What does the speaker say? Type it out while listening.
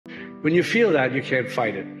When you feel that, you can't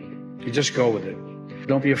fight it. You just go with it.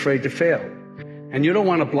 Don't be afraid to fail. And you don't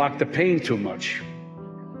want to block the pain too much.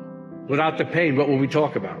 Without the pain, what will we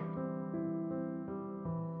talk about?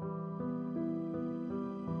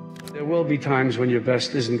 There will be times when your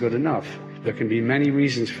best isn't good enough. There can be many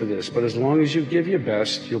reasons for this, but as long as you give your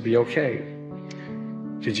best, you'll be okay.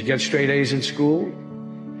 Did you get straight A's in school?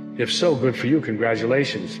 If so, good for you,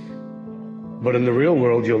 congratulations. But in the real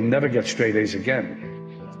world, you'll never get straight A's again.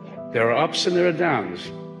 There are ups and there are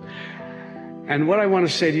downs. And what I want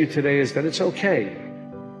to say to you today is that it's okay.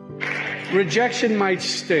 Rejection might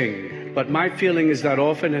sting, but my feeling is that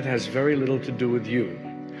often it has very little to do with you.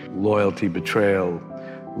 Loyalty, betrayal,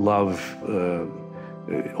 love,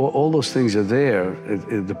 all those things are there.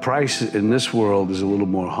 The price in this world is a little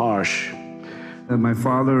more harsh. My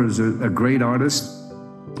father is a great artist.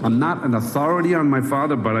 I'm not an authority on my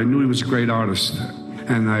father, but I knew he was a great artist.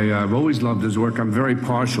 And I've always loved his work. I'm very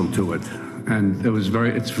partial to it. And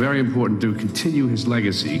it's very important to continue his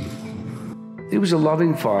legacy. He was a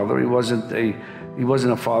loving father. He wasn't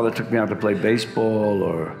a father that took me out to play baseball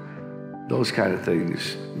or those kind of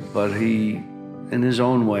things. But he, in his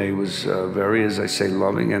own way, was very, as I say,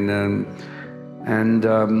 loving, and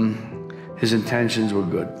his intentions were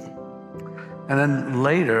good. And then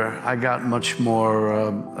later, I got much more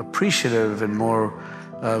appreciative and more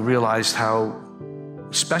realized how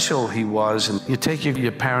special he was. And you take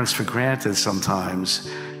your parents for granted sometimes.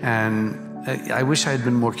 And I wish I had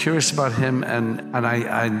been more curious about him, and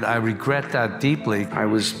I regret that deeply. I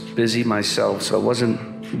was busy myself, so I wasn't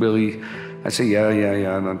really, I say yeah,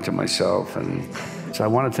 to myself. And so I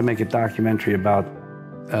wanted to make a documentary about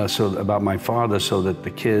my father, so that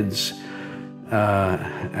the kids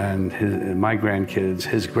and my grandkids,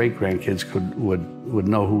 his great-grandkids would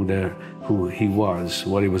know who he was,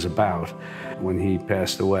 what he was about when he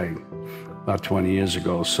passed away about 20 years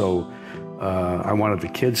ago. So I wanted the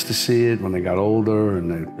kids to see it when they got older and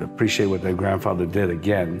they appreciate what their grandfather did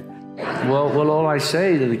again. Well, all I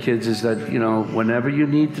say to the kids is that, you know, whenever you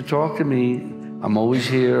need to talk to me, I'm always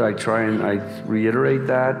here. I reiterate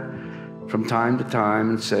that from time to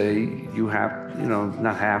time and say, you have, you know,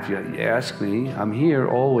 not have, you ask me, I'm here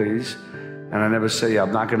always. And I never say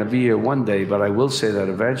I'm not gonna be here one day, but I will say that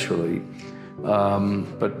eventually.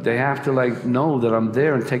 But they have to know that I'm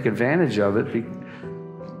there and take advantage of it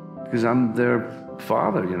because I'm their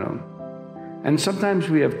father, you know. And sometimes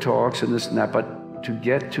we have talks and this and that, but to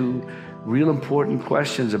get to real important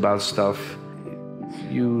questions about stuff,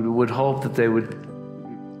 you would hope that they would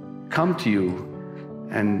come to you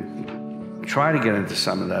and try to get into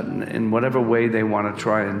some of that in whatever way they want to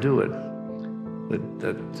try and do it.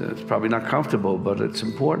 It's probably not comfortable, but it's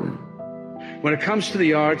important. When it comes to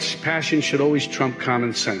the arts, passion should always trump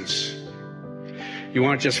common sense. You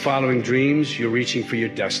aren't just following dreams, you're reaching for your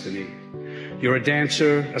destiny. You're a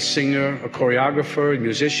dancer, a singer, a choreographer, a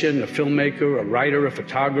musician, a filmmaker, a writer, a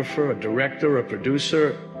photographer, a director, a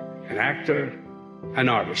producer, an actor, an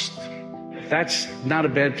artist. That's not a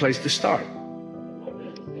bad place to start.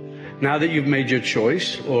 Now that you've made your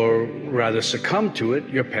choice, or rather succumbed to it,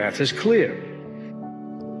 your path is clear.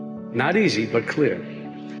 Not easy, but clear.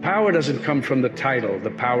 Power doesn't come from the title.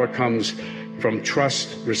 The power comes from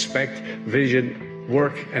trust, respect, vision,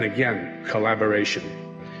 work, and again, collaboration.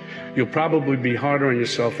 You'll probably be harder on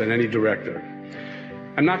yourself than any director.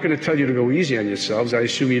 I'm not going to tell you to go easy on yourselves. I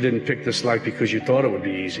assume you didn't pick this life because you thought it would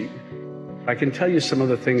be easy. I can tell you some of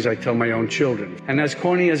the things I tell my own children. And as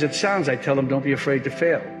corny as it sounds, I tell them don't be afraid to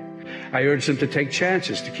fail. I urge them to take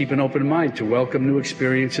chances, to keep an open mind, to welcome new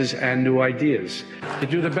experiences and new ideas. You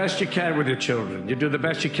do the best you can with your children. You do the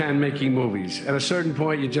best you can making movies. At a certain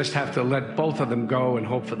point, you just have to let both of them go and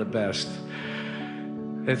hope for the best.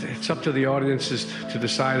 It's up to the audiences to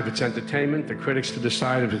decide if it's entertainment, the critics to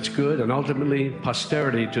decide if it's good, and ultimately,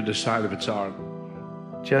 posterity to decide if it's art.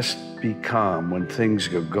 Just be calm when things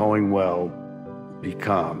are going well. Be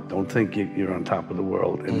calm. Don't think you're on top of the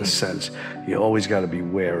world in the sense. You always got to be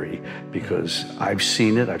wary, because I've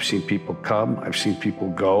seen it. I've seen people come. I've seen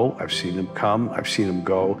people go. I've seen them come. I've seen them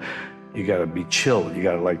go. You got to be chill. You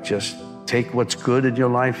got to just take what's good in your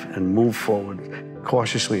life and move forward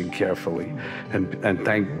cautiously and carefully, and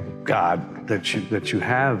thank God that you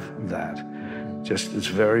have that. Just it's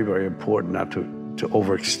very, very important not to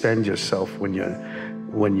overextend yourself when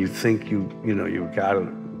you think you got it.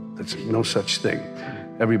 There's no such thing.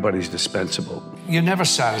 Everybody's dispensable. You're never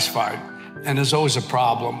satisfied, and there's always a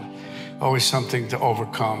problem, always something to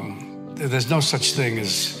overcome. There's no such thing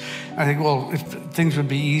as, I think, well, if things would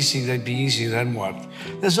be easy, they'd be easy, then what?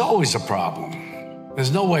 There's always a problem.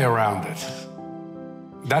 There's no way around it.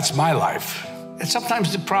 That's my life,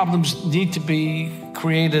 sometimes the problems need to be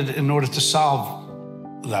created in order to solve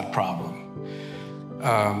that problem.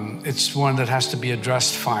 It's one that has to be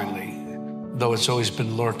addressed finally, though it's always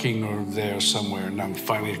been lurking or there somewhere, and then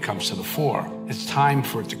finally it comes to the fore. It's time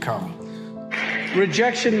for it to come.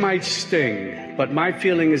 Rejection might sting, but my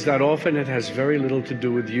feeling is that often it has very little to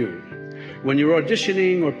do with you. When you're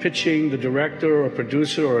auditioning or pitching, the director or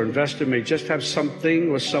producer or investor may just have something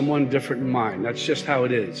or someone different in mind. That's just how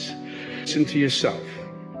it is. Listen to yourself.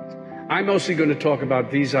 I'm mostly going to talk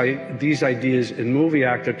about these ideas in movie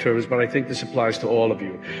actor terms, but I think this applies to all of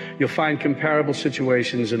you. You'll find comparable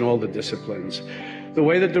situations in all the disciplines. The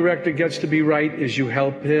way the director gets to be right is you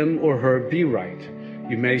help him or her be right.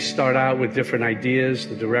 You may start out with different ideas.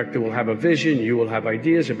 The director will have a vision. You will have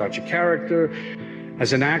ideas about your character.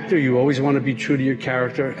 As an actor, you always want to be true to your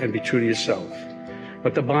character and be true to yourself.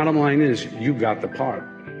 But the bottom line is, you got the part.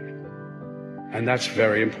 And that's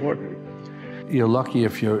very important. You're lucky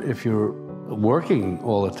if you're working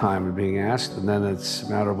all the time and being asked, and then it's a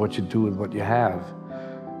matter of what you do with what you have.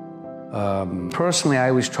 Personally, I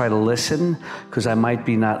always try to listen, because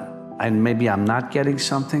maybe I'm not getting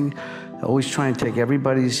something. I always try and take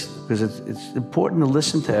everybody's, because it's important to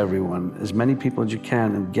listen to everyone, as many people as you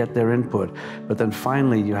can, and get their input. But then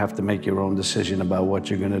finally, you have to make your own decision about what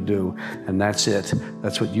you're going to do, and that's it.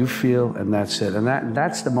 That's what you feel, and that's it. And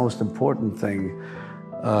that's the most important thing.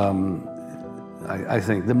 I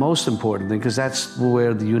think the most important thing, because that's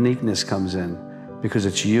where the uniqueness comes in, because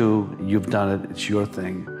it's you've done it, it's your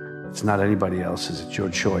thing. It's not anybody else's, it's your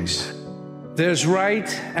choice. There's right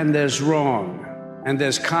and there's wrong, and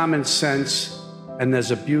there's common sense and there's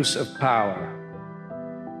abuse of power.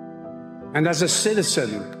 And as a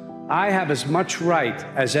citizen, I have as much right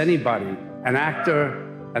as anybody, an actor,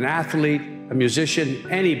 an athlete, a musician,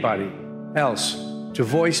 anybody else, to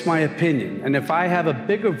voice my opinion. And if I have a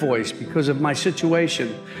bigger voice because of my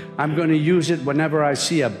situation, I'm going to use it whenever I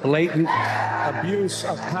see a blatant abuse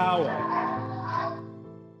of power.